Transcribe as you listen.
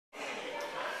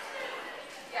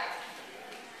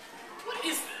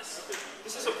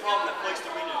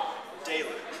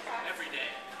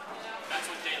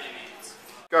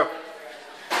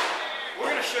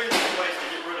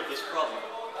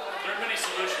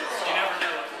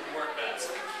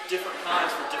different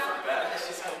kinds for different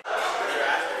bags. For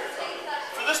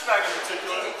this bag in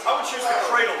particular, I would choose the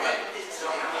cradle method.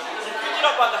 You pick it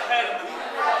up by the head and the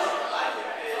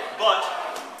butt,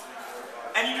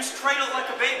 and you just cradle it like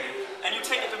a baby, and you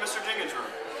take it to Mr. Jenkins' room.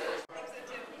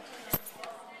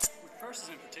 With purses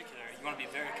in particular, you want to be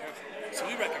very careful. So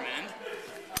we recommend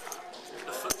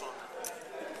the football method.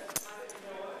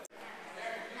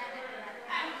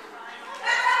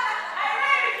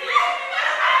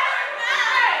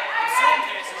 In certain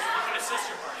cases, you can assist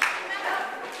your partner.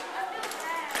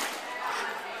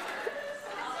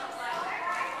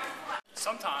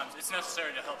 Sometimes it's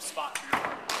necessary to help spot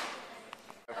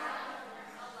your partner.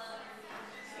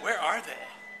 Where are they?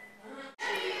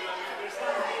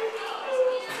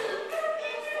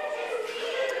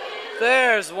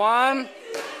 There's one.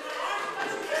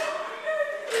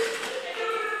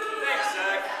 Thanks,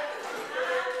 Zach.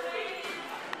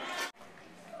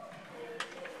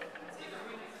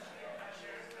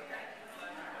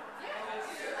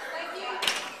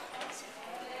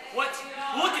 What?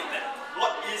 Look at that.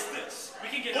 What is this? We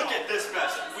can get Look it all. at this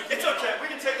mess. It's okay. We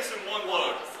can take this in one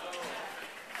load.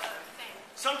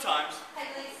 Sometimes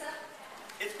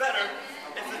it's better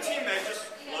if the teammate just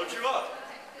loads you up.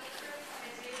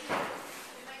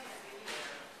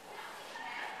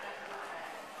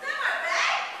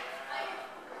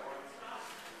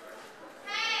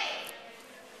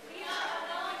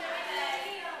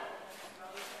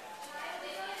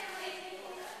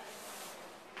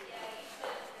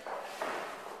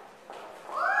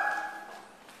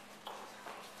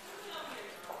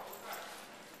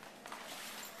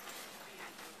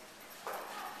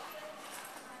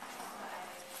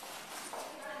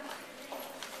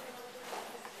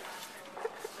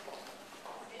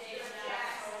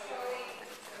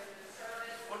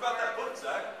 What about that book,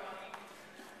 Zach?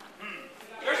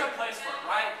 There's a place for it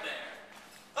right there.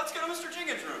 Let's go to Mr.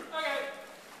 Jenkins' room. Okay.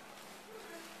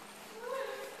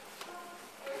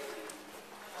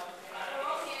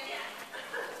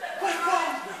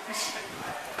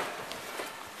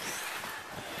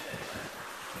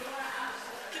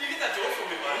 Can you get that door for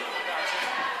me, buddy?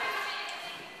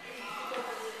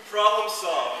 Problem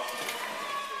solved.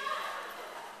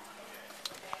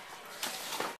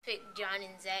 Pick John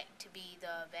and Zach to be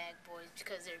the bag boys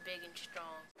because they're big and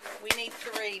strong. We need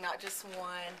 3, not just 1.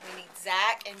 We need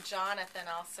Zach and Jonathan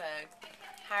also.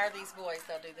 Hire these boys,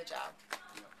 they'll do the job.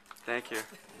 Thank you.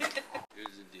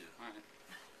 Here's the deal.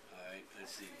 Alright,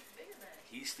 let's see.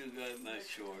 He still got my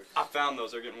shorts. I found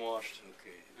those. They're getting washed.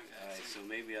 Okay. Alright, so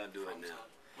maybe I'll do it now.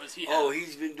 What does he have? Oh,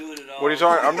 he's been doing it all. What are you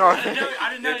talking? I'm not. I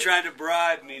didn't know. They're trying to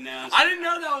bribe me now. I didn't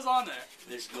know that was on there.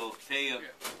 Let's go. Hey, how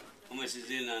much is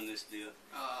in on this deal?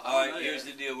 I All don't know right, here's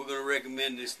yet. the deal. We're going to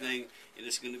recommend this thing, and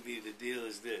it's going to be, the deal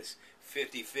is this.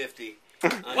 50-50 on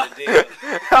the deal.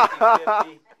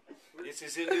 50-50. This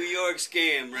is a New York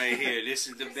scam right here. This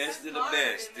is the best of the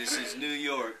best. This is New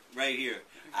York right here.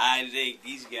 I think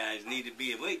these guys need to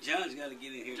be in. Wait, John's got to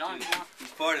get in here, John, too. yeah.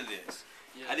 He's part of this.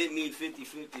 Yes. I didn't mean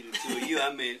 50-50 to 2 of you.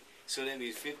 I meant, so that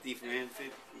means 50 for him,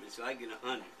 50 for me. So I get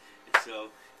 100. And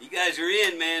so you guys are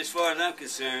in, man, as far as I'm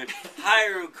concerned.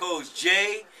 Hiram Coach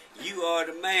Jay, you are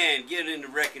the man. Get in the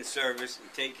wrecking service and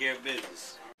take care of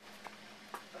business.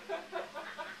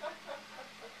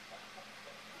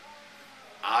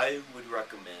 I would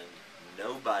recommend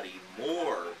nobody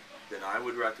more than I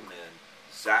would recommend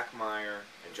Zach Meyer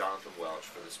and Jonathan Welch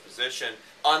for this position,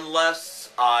 unless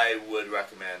I would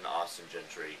recommend Austin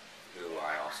Gentry, who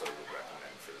I also would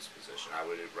recommend for this position. I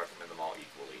would recommend them all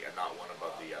equally and not one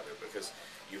above the other, because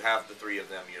you have the 3 of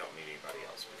them, you don't need anybody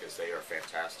else, because they are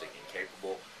fantastic and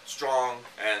capable, strong,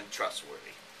 and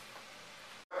trustworthy.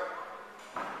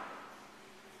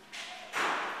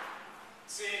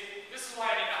 See, this is why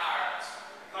I need to hire us.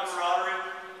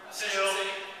 Camaraderie, skill.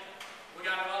 Efficiency. We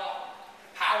got it all.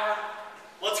 Power.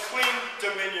 Let's clean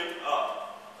Dominion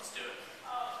up. Let's do it.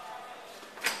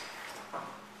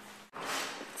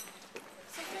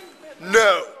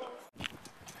 No!